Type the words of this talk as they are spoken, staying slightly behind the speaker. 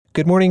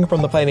Good morning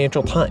from the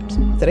Financial Times.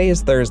 Today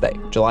is Thursday,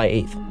 July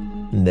 8th.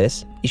 And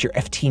this is your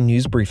FT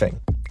News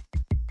Briefing.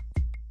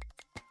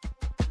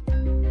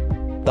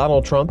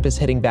 Donald Trump is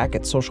hitting back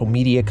at social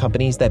media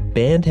companies that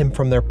banned him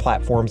from their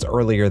platforms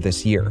earlier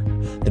this year.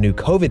 The new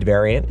COVID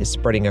variant is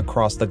spreading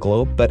across the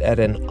globe, but at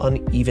an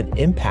uneven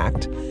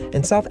impact,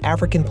 and South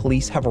African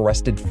police have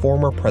arrested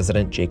former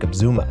President Jacob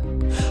Zuma.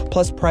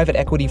 Plus, private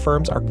equity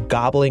firms are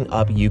gobbling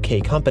up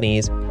UK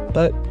companies,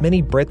 but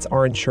many Brits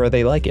aren't sure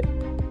they like it.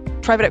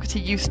 Private equity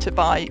used to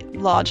buy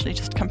largely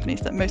just companies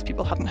that most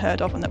people hadn't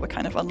heard of and that were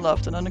kind of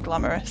unloved and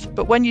unglamorous.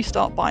 But when you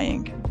start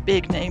buying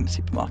big name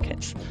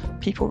supermarkets,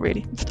 people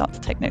really start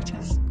to take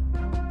notice.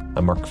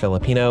 I'm Mark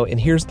Filipino, and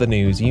here's the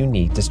news you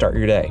need to start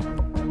your day.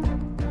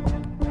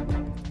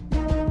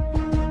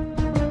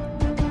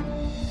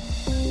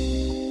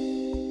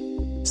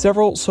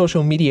 Several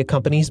social media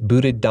companies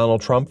booted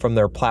Donald Trump from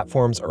their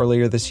platforms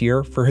earlier this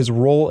year for his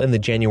role in the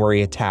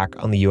January attack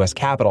on the U.S.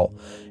 Capitol.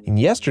 And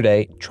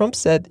yesterday, Trump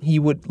said he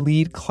would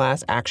lead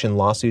class action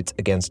lawsuits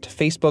against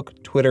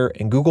Facebook, Twitter,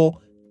 and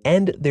Google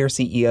and their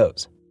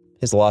CEOs.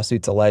 His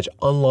lawsuits allege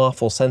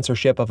unlawful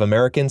censorship of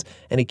Americans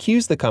and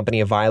accuse the company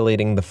of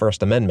violating the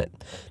First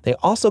Amendment. They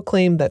also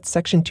claim that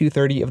Section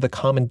 230 of the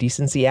Common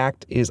Decency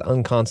Act is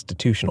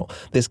unconstitutional.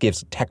 This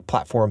gives tech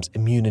platforms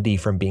immunity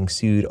from being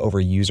sued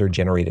over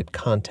user-generated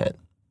content.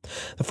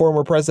 The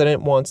former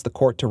president wants the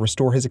court to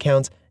restore his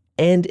accounts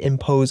and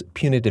impose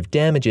punitive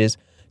damages.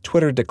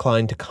 Twitter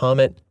declined to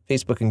comment.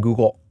 Facebook and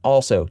Google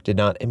also did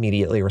not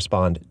immediately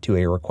respond to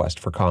a request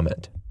for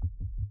comment.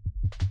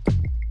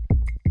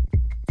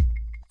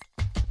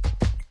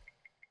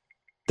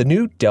 The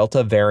new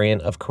Delta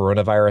variant of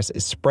coronavirus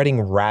is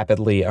spreading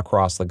rapidly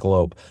across the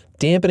globe,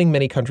 dampening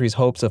many countries'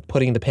 hopes of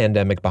putting the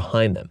pandemic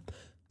behind them.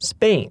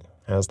 Spain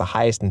has the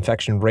highest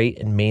infection rate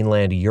in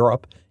mainland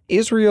Europe.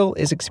 Israel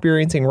is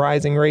experiencing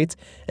rising rates,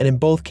 and in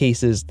both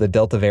cases, the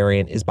Delta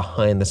variant is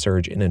behind the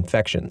surge in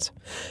infections.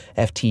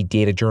 FT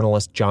data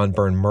journalist John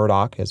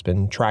Byrne-Murdoch has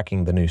been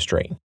tracking the new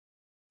strain.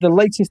 The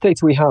latest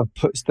data we have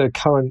puts the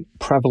current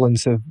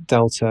prevalence of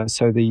Delta,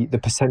 so the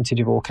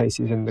percentage of all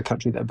cases in the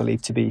country that are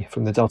believed to be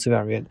from the Delta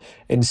variant,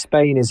 in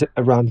Spain is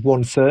around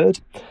 1/3.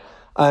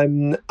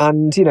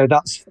 And, you know,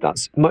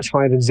 that's much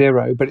higher than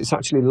zero, but it's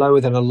actually lower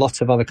than a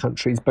lot of other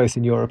countries, both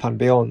in Europe and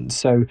beyond.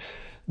 So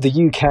the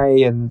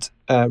UK and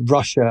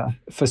Russia,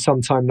 for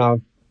some time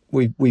now,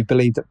 we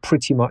believe that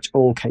pretty much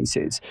all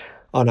cases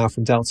are now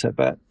from Delta.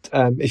 But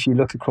if you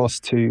look across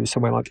to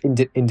somewhere like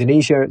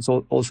Indonesia, it's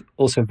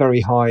also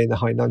very high in the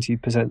high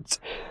 90%,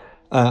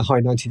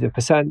 high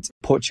 90%.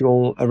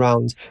 Portugal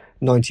around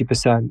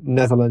 90%,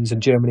 Netherlands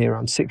and Germany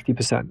around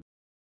 60%.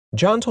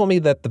 John told me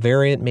that the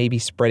variant may be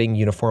spreading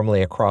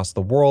uniformly across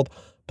the world,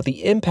 but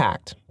the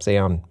impact, say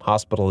on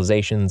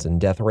hospitalizations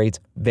and death rates,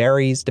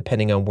 varies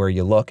depending on where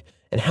you look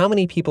and how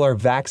many people are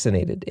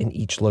vaccinated in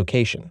each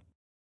location.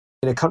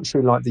 In a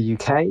country like the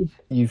UK,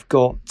 you've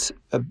got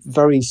a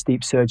very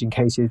steep surge in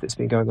cases that's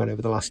been going on over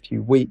the last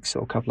few weeks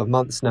or a couple of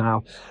months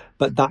now,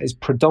 but that is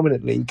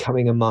predominantly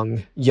coming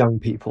among young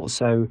people.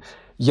 So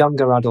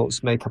younger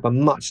adults make up a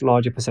much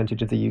larger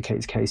percentage of the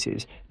UK's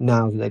cases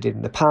now than they did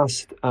in the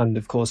past, and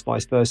of course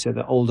vice versa,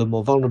 the older,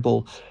 more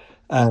vulnerable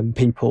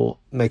people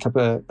make up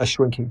a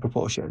shrinking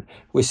proportion.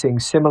 We're seeing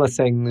similar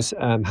things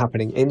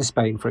happening in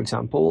Spain, for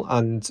example,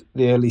 and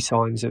the early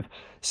signs of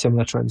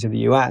similar trends in the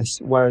US.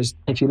 Whereas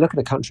if you look at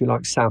a country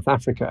like South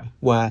Africa,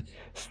 where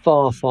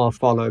far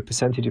lower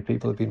percentage of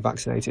people have been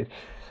vaccinated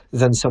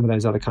than some of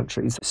those other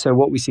countries. So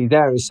what we see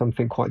there is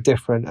something quite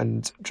different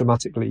and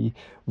dramatically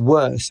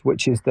worse,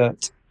 which is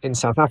that in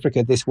South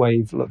Africa, this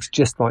wave looks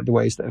just like the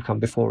waves that have come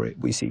before it.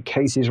 We see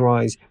cases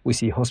rise, we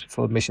see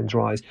hospital admissions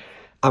rise,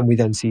 and we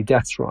then see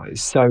deaths rise.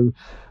 So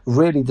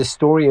really the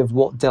story of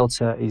what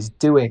Delta is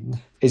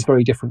doing is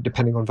very different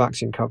depending on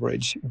vaccine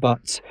coverage,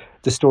 but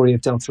the story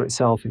of Delta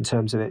itself in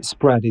terms of its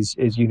spread is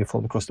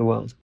uniform across the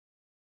world.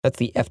 That's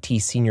the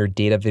FT senior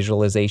data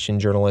visualization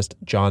journalist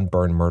John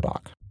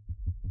Byrne-Murdoch.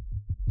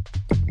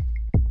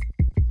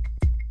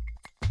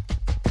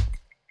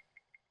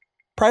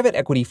 Private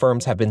equity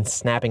firms have been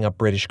snapping up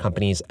British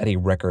companies at a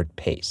record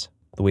pace.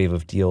 The wave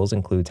of deals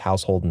includes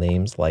household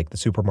names like the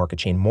supermarket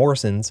chain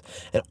Morrisons,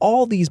 and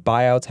all these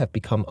buyouts have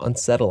become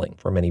unsettling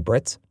for many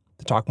Brits.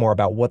 To talk more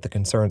about what the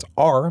concerns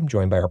are, I'm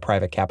joined by our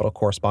private capital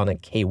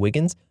correspondent, Kay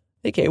Wiggins.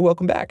 Hey, Kay,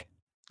 welcome back.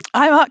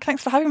 Hi, Mark.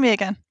 Thanks for having me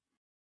again.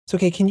 So,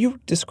 Kay, can you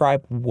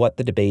describe what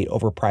the debate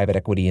over private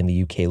equity in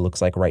the UK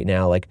looks like right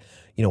now? Like,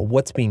 you know,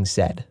 what's being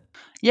said?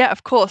 Yeah,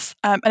 of course.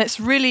 And it's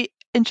really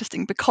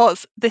interesting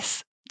because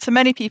to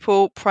many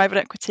people, private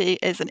equity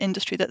is an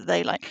industry that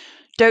they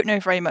don't know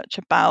very much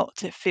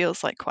about. It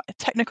feels like quite a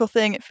technical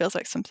thing. It feels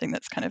like something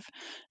that's kind of,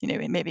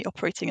 maybe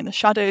operating in the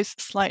shadows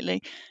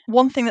slightly.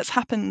 One thing that's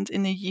happened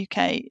in the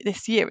UK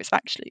this year is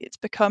it's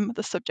become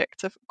the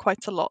subject of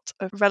quite a lot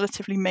of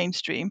relatively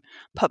mainstream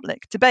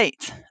public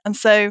debate. And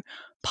so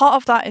part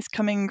of that is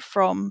coming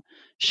from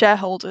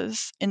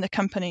shareholders in the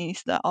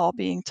companies that are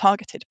being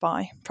targeted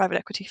by private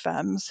equity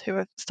firms who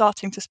are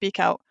starting to speak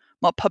out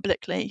more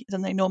publicly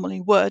than they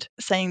normally would,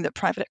 saying that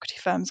private equity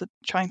firms are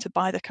trying to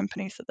buy the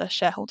companies that they're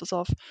shareholders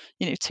of,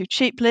 too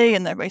cheaply,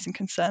 and they're raising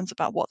concerns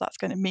about what that's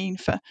going to mean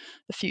for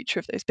the future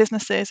of those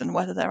businesses and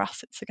whether their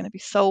assets are going to be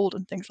sold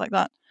and things like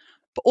that.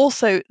 But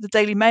also the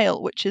Daily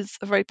Mail, which is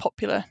a very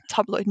popular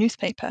tabloid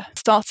newspaper,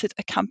 started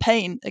a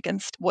campaign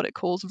against what it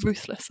calls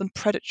ruthless and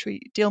predatory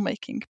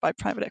deal-making by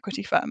private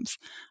equity firms,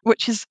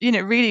 which is,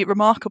 really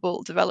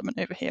remarkable development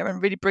over here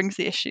and really brings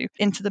the issue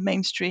into the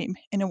mainstream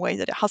in a way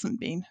that it hasn't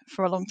been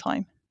for a long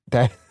time.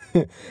 That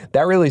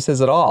really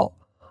says it all.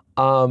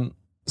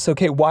 So,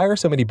 Kate, why are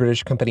so many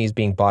British companies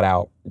being bought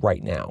out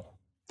right now?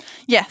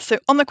 Yeah, so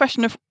on the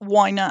question of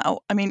why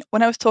now,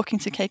 when I was talking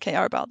to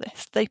KKR about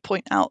this, they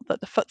point out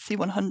that the FTSE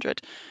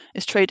 100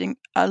 is trading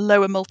a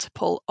lower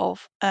multiple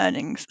of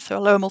earnings, so a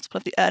lower multiple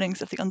of the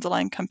earnings of the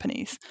underlying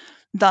companies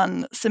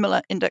than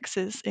similar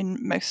indexes in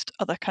most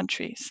other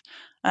countries.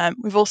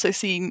 We've also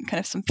seen kind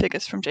of some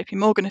figures from JP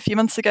Morgan a few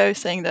months ago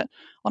saying that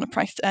on a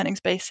price to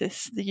earnings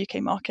basis, the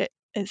UK market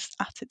is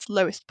at its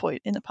lowest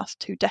point in the past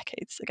 2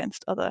 decades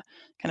against other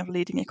kind of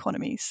leading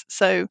economies.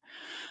 So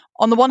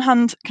on the one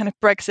hand, kind of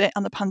Brexit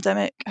and the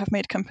pandemic have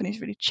made companies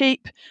really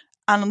cheap.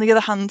 And on the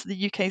other hand,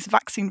 the UK's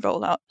vaccine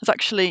rollout has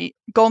actually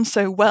gone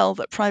so well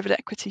that private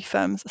equity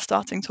firms are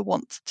starting to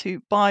want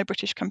to buy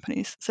British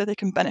companies so they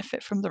can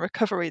benefit from the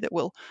recovery that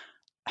will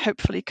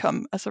hopefully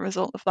come as a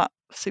result of that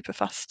super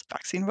fast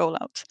vaccine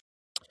rollout.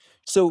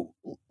 So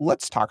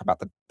let's talk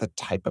about the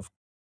type of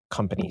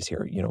companies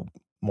here.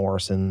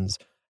 Morrisons,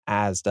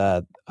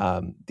 Asda,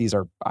 these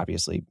are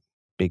obviously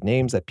big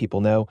names that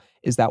people know.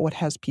 Is that what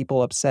has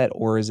people upset,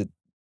 or is it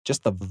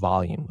just the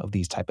volume of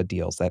these type of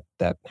deals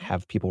that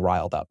have people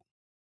riled up?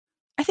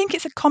 I think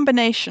it's a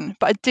combination,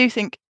 but I do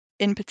think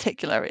in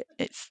particular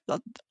it's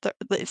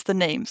the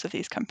names of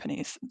these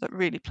companies that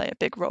really play a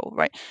big role,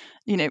 right?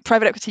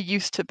 Private equity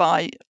used to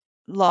buy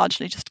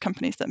largely just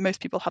companies that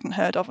most people hadn't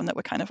heard of and that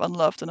were kind of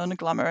unloved and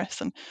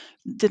unglamorous and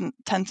didn't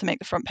tend to make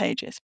the front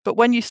pages. But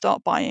when you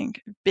start buying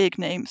big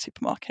name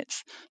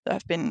supermarkets that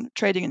have been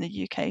trading in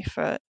the UK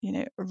for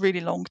a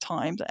really long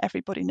time, that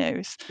everybody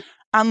knows,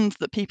 and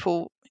that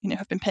people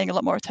have been paying a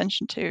lot more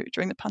attention to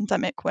during the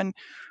pandemic, when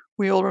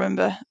we all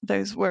remember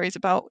those worries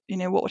about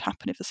what would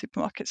happen if the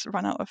supermarkets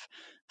ran out of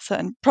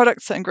certain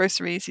products, certain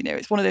groceries.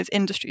 It's one of those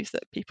industries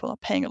that people are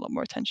paying a lot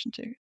more attention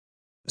to.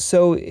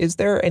 So is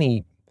there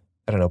any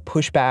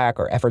pushback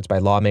or efforts by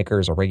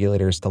lawmakers or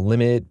regulators to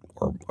limit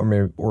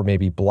or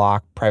maybe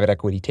block private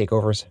equity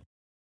takeovers?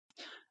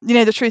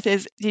 The truth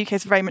is the UK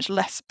is very much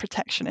less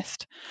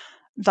protectionist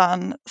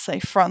than, say,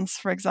 France,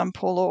 for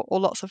example, or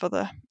lots of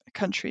other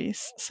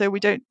countries. So we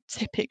don't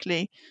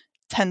typically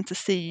tend to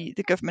see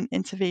the government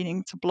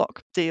intervening to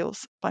block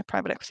deals by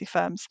private equity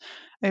firms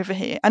over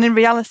here. And in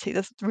reality,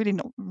 there's really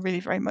not really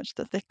very much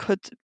that they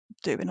could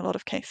do in a lot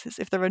of cases.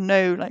 If there are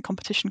no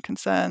competition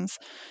concerns,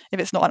 if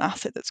it's not an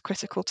asset that's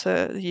critical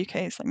to the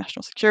UK's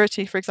national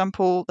security, for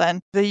example,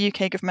 then the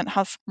UK government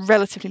has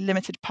relatively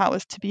limited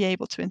powers to be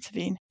able to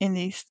intervene in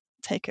these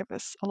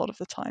takeovers a lot of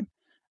the time.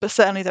 But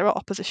certainly there are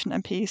opposition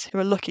MPs who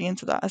are looking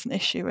into that as an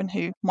issue and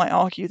who might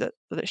argue that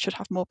it should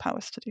have more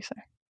powers to do so.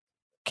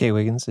 Kay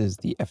Wiggins is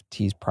the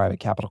FT's private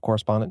capital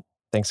correspondent.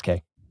 Thanks,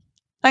 Kay.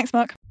 Thanks,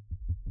 Mark.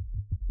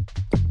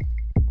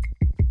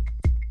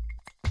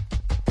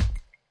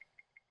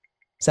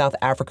 South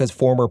Africa's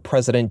former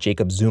president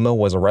Jacob Zuma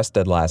was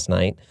arrested last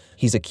night.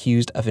 He's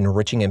accused of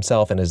enriching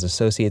himself and his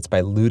associates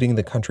by looting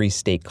the country's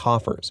state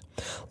coffers.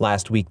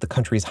 Last week, the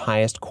country's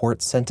highest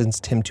court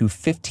sentenced him to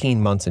 15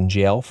 months in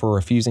jail for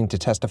refusing to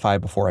testify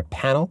before a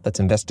panel that's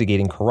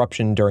investigating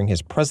corruption during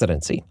his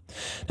presidency.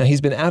 Now, he's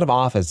been out of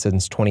office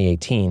since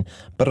 2018,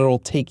 but it'll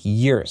take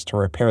years to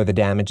repair the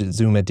damage that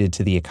Zuma did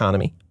to the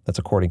economy. That's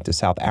according to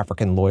South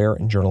African lawyer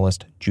and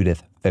journalist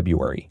Judith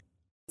February.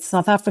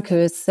 South Africa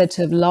is said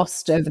to have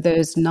lost over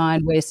those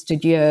 9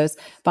 wasted years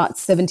about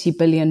 $70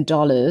 billion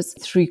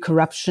through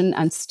corruption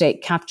and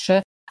state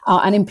capture.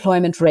 Our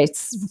unemployment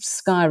rates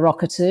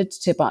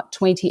skyrocketed to about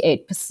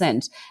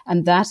 28%,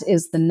 and that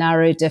is the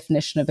narrow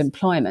definition of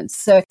employment.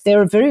 So there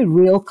are very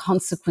real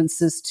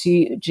consequences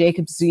to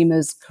Jacob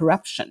Zuma's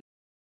corruption.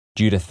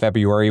 Judith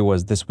February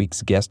was this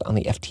week's guest on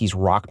the FT's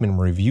Rockman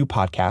Review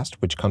podcast,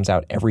 which comes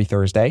out every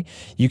Thursday.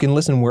 You can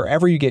listen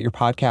wherever you get your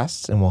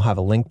podcasts, and we'll have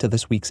a link to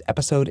this week's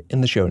episode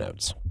in the show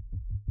notes.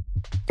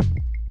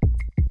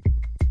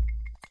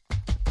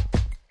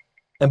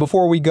 And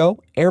before we go,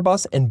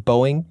 Airbus and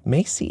Boeing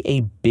may see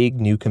a big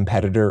new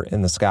competitor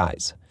in the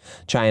skies.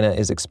 China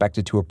is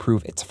expected to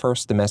approve its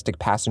first domestic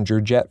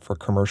passenger jet for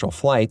commercial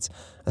flights.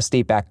 A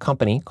state-backed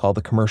company called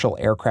the Commercial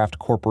Aircraft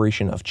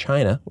Corporation of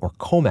China, or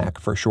COMAC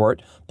for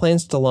short,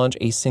 plans to launch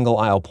a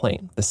single-aisle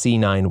plane, the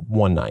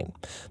C919.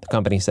 The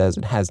company says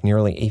it has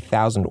nearly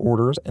 1,000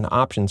 orders and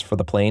options for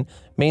the plane,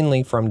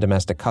 mainly from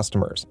domestic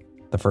customers.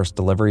 The first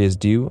delivery is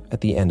due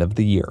at the end of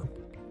the year.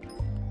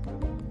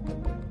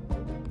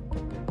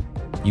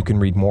 You can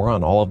read more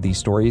on all of these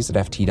stories at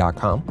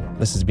FT.com.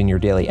 This has been your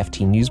daily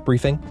FT News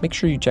Briefing. Make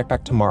sure you check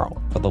back tomorrow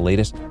for the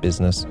latest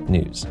business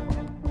news.